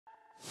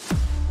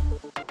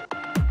Hey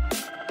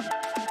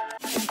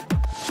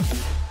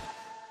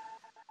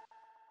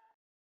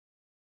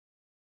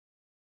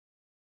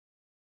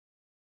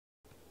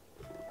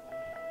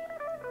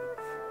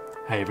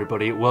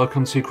everybody,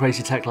 welcome to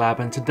Crazy Tech Lab,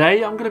 and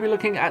today I'm going to be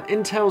looking at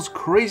Intel's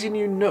crazy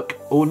new NUC,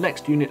 or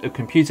next unit of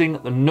computing,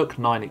 the NUC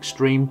 9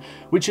 Extreme,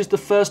 which is the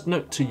first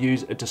NUC to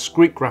use a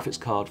discrete graphics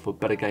card for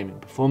better gaming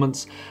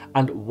performance,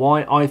 and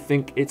why I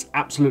think it's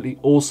absolutely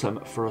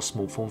awesome for a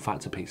small form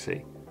factor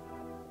PC.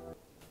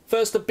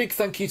 First, a big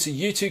thank you to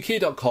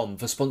U2Key.com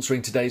for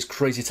sponsoring today's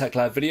Crazy Tech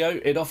Lab video.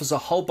 It offers a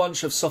whole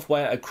bunch of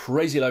software at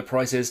crazy low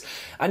prices,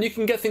 and you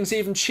can get things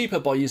even cheaper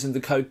by using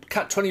the code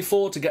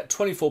CAT24 to get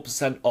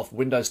 24% off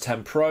Windows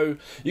 10 Pro.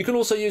 You can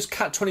also use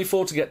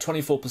CAT24 to get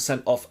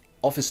 24% off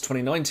Office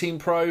 2019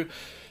 Pro.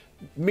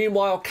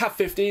 Meanwhile,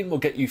 CAT15 will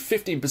get you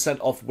 15%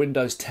 off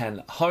Windows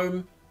 10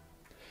 Home.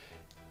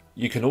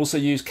 You can also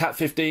use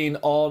CAT15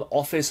 on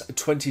Office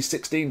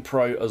 2016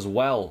 Pro as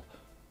well.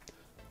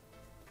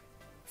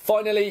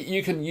 Finally,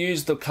 you can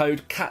use the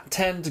code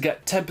CAT10 to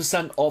get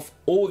 10% off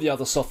all the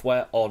other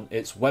software on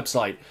its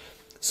website.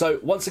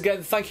 So once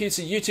again, thank you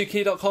to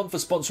U2Key.com for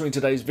sponsoring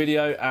today's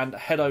video, and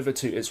head over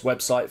to its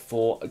website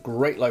for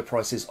great low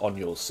prices on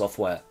your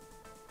software.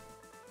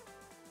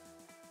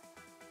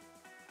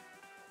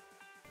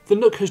 The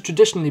NUC has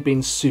traditionally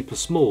been super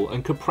small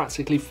and could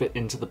practically fit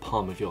into the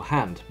palm of your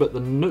hand, but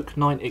the NUC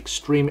 9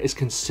 Extreme is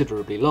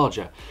considerably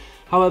larger.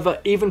 However,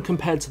 even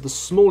compared to the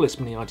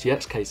smallest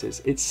MINI-ITX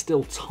cases, it's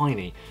still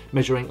tiny,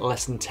 measuring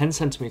less than 10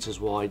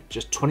 centimeters wide,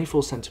 just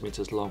 24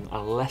 centimeters long,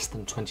 and less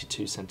than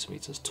 22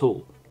 centimeters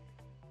tall.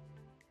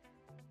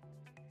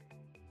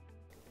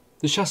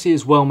 The chassis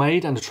is well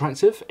made and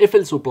attractive, if a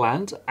little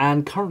bland,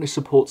 and currently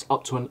supports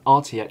up to an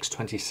RTX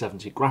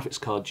 2070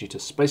 graphics card due to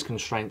space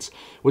constraints,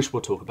 which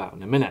we'll talk about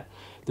in a minute.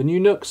 The new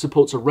NUC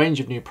supports a range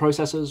of new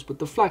processors, with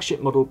the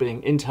flagship model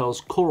being Intel's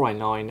Core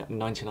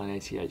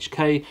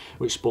i9-9980HK,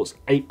 which sports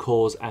 8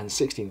 cores and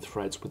 16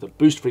 threads with a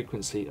boost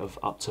frequency of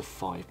up to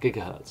 5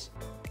 GHz.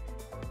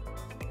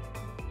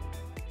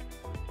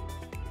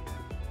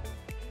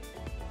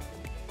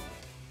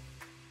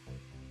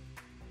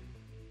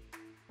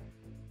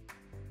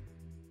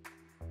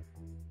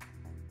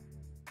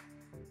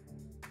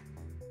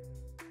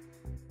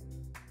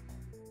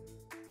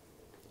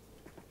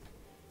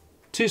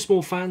 Two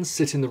small fans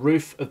sit in the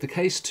roof of the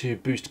case to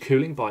boost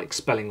cooling by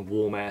expelling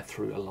warm air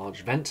through a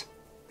large vent.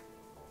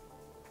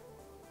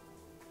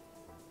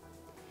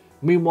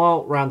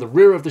 Meanwhile, around the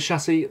rear of the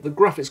chassis, the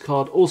graphics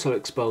card also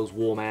expels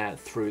warm air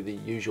through the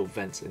usual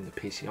vents in the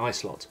PCI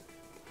slot.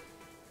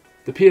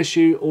 The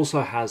PSU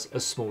also has a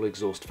small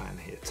exhaust fan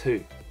here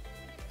too.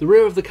 The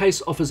rear of the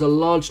case offers a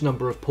large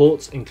number of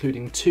ports,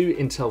 including 2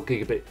 Intel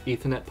Gigabit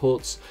Ethernet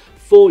ports,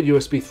 4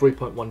 USB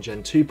 3.1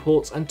 Gen 2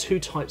 ports, and 2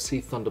 Type-C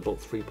Thunderbolt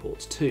 3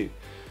 ports too.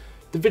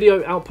 The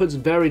video outputs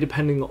vary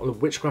depending on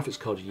which graphics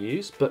card you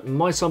use, but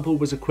my sample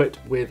was equipped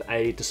with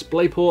a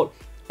DisplayPort,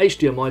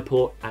 HDMI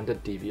port, and a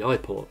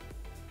DVI port.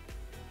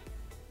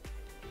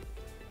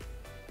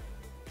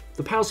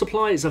 The power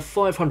supply is a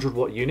 500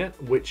 watt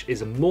unit, which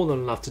is more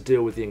than enough to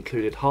deal with the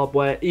included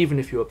hardware, even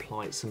if you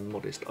apply some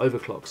modest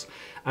overclocks,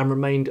 and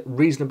remained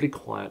reasonably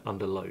quiet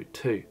under load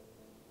too.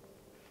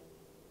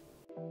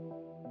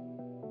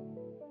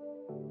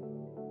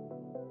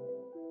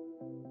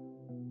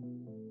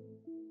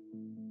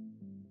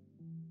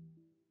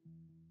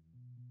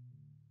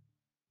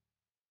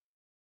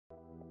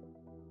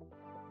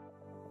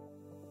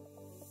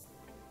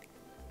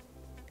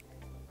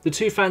 The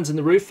two fans in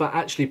the roof are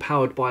actually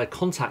powered by a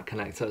contact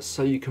connector,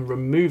 so you can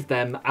remove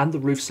them and the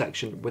roof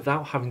section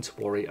without having to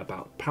worry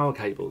about power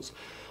cables.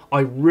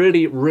 I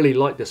really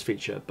like this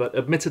feature, but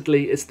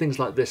admittedly it's things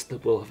like this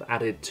that will have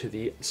added to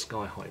the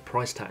sky-high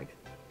price tag.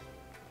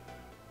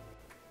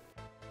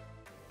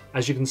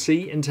 As you can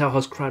see, Intel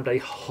has crammed a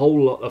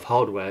whole lot of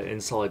hardware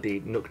inside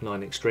the NUC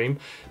 9 Extreme,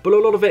 but a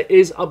lot of it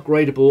is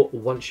upgradable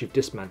once you've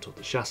dismantled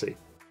the chassis.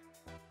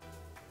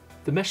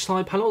 The mesh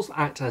side panels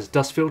act as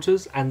dust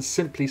filters and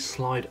simply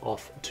slide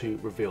off to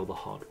reveal the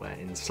hardware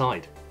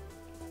inside.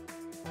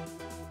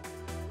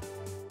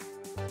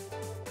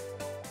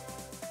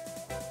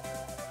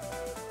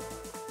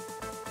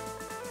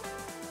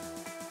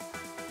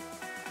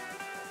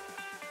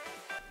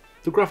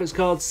 The graphics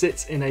card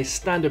sits in a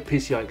standard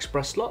PCI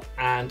Express slot,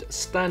 and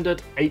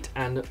standard 8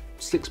 and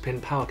 6 pin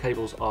power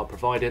cables are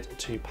provided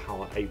to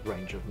power a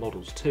range of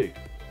models too.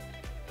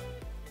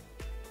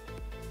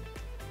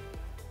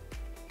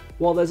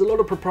 While there's a lot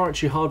of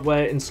proprietary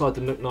hardware inside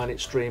the NUC 9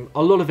 Extreme,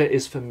 a lot of it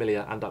is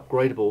familiar and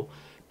upgradable,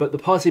 but the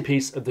party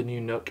piece of the new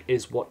NUC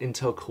is what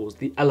Intel calls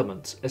the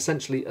Element,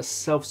 essentially a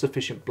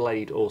self-sufficient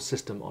blade or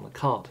system on a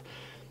card.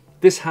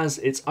 This has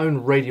its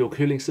own radial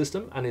cooling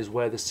system and is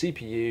where the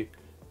CPU,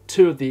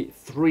 2 of the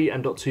 3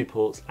 M.2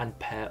 ports and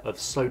pair of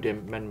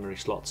SODIMM memory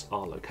slots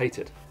are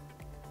located.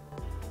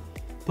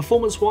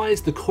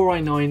 Performance-wise, the Core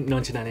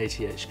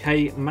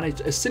i9-9980HK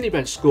managed a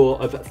Cinebench score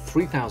of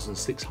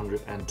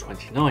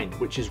 3,629,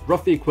 which is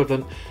roughly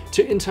equivalent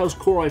to Intel's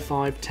Core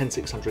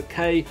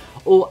i5-10600K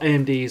or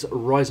AMD's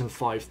Ryzen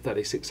 5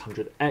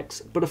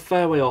 3600X, but a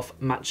fair way off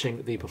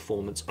matching the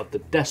performance of the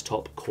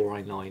desktop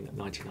Core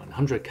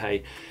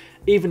i9-9900K,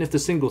 even if the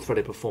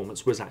single-threaded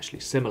performance was actually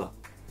similar.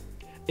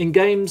 In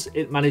games,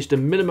 it managed a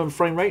minimum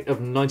frame rate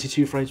of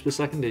 92 frames per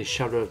second in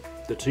Shadow of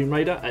the Tomb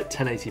Raider at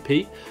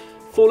 1080p,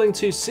 falling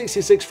to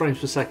 66 frames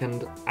per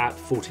second at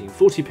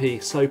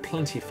 1440p, so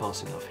plenty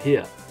fast enough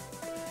here.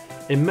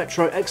 In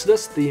Metro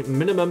Exodus, the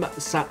minimum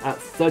sat at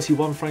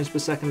 31 frames per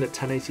second at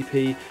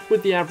 1080p,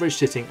 with the average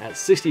sitting at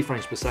 60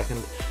 frames per second,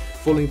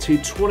 falling to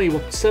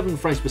 27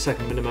 frames per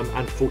second minimum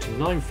and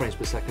 49 frames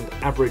per second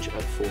average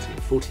at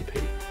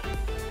 1440p.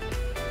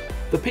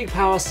 The peak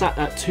power sat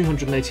at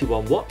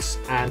 281 watts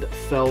and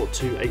fell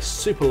to a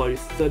super low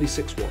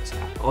 36 watts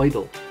at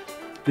idle.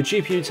 The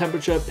GPU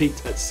temperature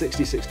peaked at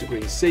 66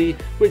 degrees C,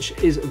 which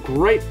is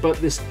great, but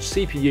this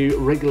CPU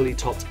regularly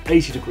topped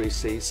 80 degrees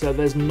C, so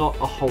there's not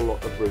a whole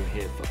lot of room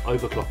here for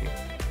overclocking.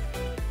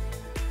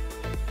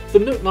 The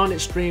NUC 9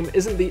 Extreme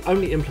isn't the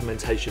only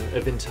implementation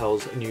of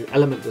Intel's new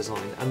element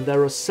design, and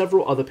there are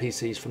several other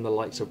PCs from the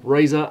likes of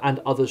Razer and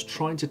others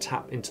trying to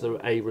tap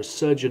into a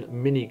resurgent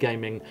mini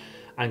gaming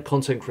and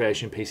content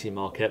creation PC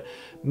market,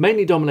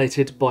 mainly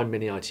dominated by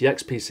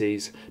MINI-ITX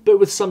PCs, but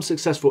with some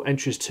successful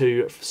entries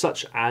too,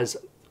 such as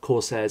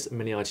Corsair's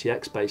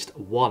MINI-ITX based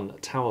One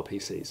Tower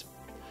PCs.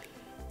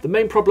 The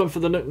main problem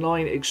for the NUC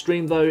 9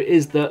 Extreme though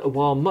is that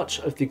while much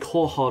of the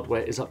core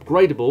hardware is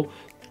upgradable,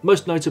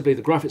 most notably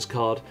the graphics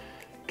card,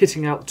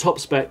 kitting out top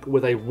spec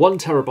with a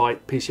 1TB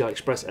PCI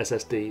Express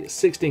SSD,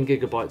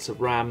 16GB of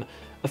RAM,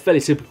 a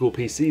fairly typical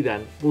PC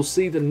then, will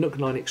see the NUC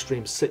 9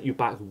 Extreme set you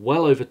back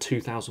well over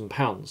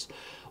 £2,000,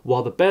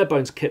 while the bare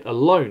bones kit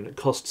alone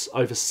costs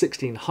over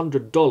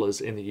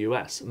 $1,600 in the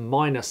US,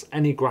 minus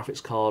any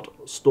graphics card,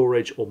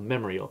 storage or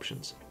memory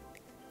options.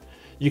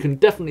 You can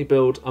definitely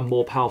build a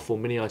more powerful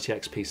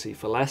MINI-ITX PC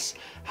for less,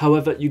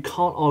 however you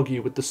can't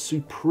argue with the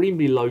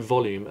supremely low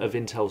volume of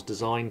Intel's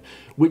design,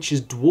 which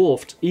is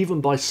dwarfed even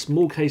by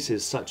small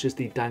cases such as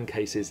the Dan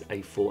Case's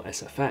A4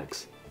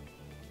 SFX.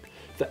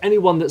 For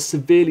anyone that's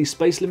severely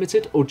space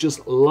limited or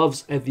just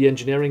loves the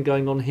engineering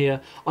going on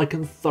here, I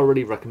can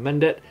thoroughly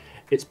recommend it.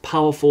 It's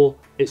powerful,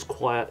 it's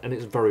quiet, and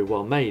it's very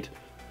well made.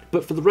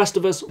 But for the rest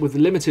of us with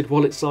limited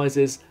wallet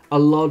sizes, a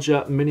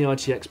larger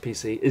MINI-ITX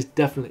PC is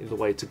definitely the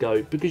way to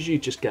go because you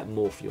just get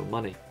more for your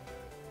money.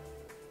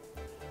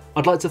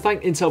 I'd like to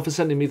thank Intel for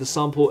sending me the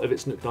sample of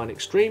its NUC 9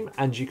 Extreme,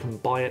 and you can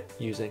buy it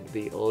using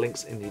the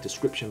links in the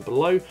description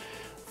below.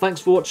 Thanks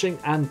for watching,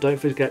 and don't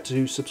forget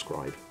to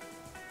subscribe.